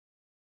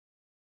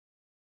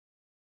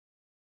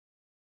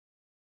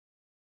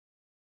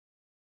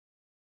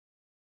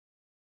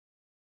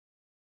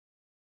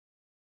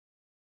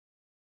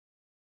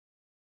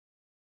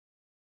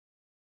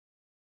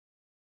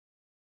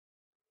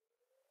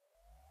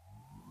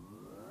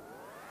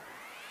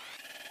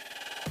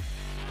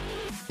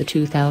The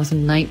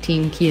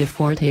 2019 Kia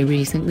Forte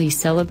recently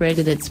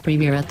celebrated its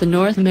premiere at the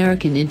North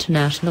American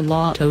International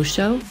Auto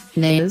Show,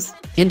 NAIAS,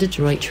 in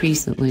Detroit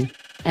recently.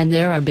 And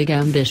there are big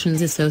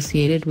ambitions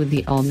associated with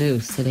the all-new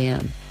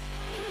sedan.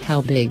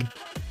 How big?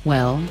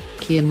 Well,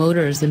 Kia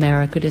Motors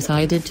America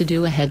decided to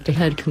do a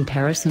head-to-head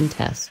comparison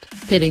test,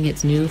 pitting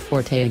its new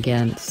Forte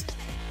against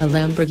a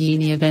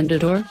Lamborghini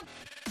Aventador.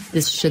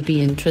 This should be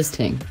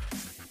interesting.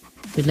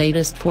 The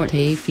latest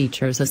Forte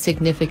features a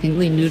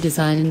significantly new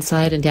design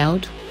inside and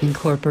out,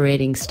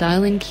 incorporating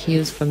styling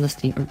cues from the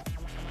steerer.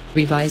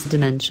 Revised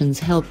dimensions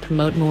help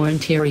promote more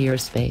interior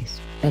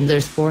space, and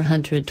there's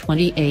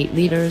 428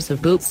 liters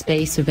of boot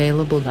space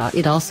available.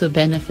 It also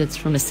benefits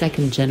from a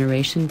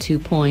second-generation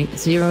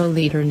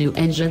 2.0-liter new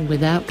engine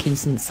with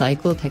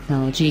Atkinson-cycle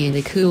technology and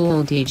a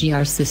cool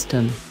DGR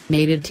system,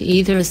 mated to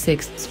either a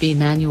 6-speed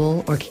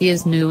manual or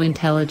Kia's new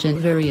intelligent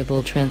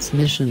variable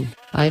transmission,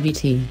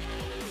 IVT.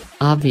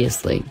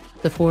 Obviously,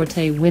 the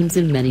Forte wins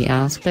in many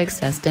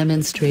aspects as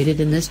demonstrated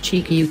in this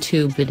cheeky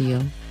YouTube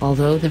video,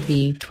 although the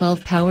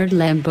V12-powered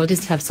Lambo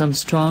does have some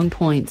strong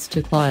points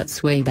to claw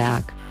its way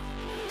back.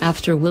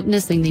 After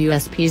witnessing the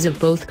USPs of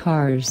both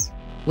cars,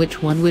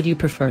 which one would you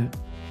prefer?